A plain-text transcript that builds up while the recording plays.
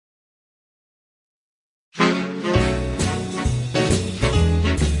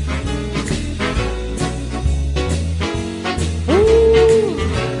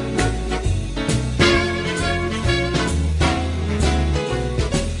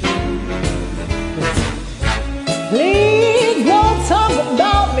Please don't talk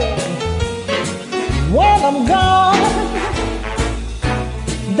about me when I'm gone.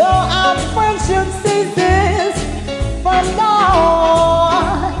 Though our friendship ceases from now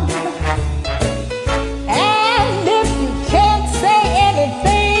on. And if you can't say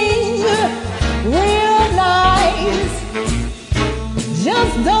anything real nice,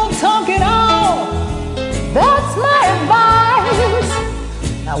 just don't talk at all. That's my advice.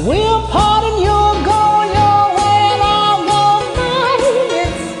 I will pardon you'll go your way and I'll go mine.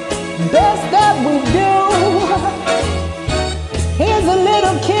 It's best that we do. Here's a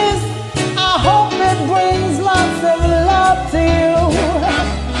little kiss. I hope it brings lots of love to you.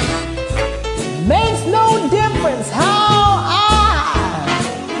 Makes no difference how I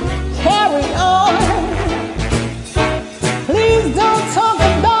carry on. Please don't talk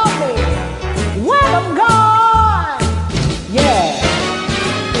about me when I'm gone. Yeah.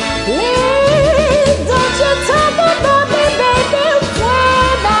 Please don't you talk about me, baby,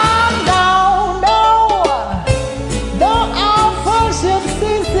 when I'm gone. No. Though our friendship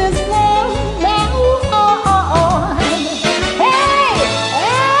ceases from now on. Hey,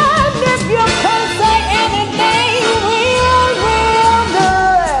 and if you can't say anything real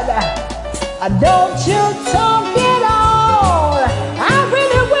good, don't you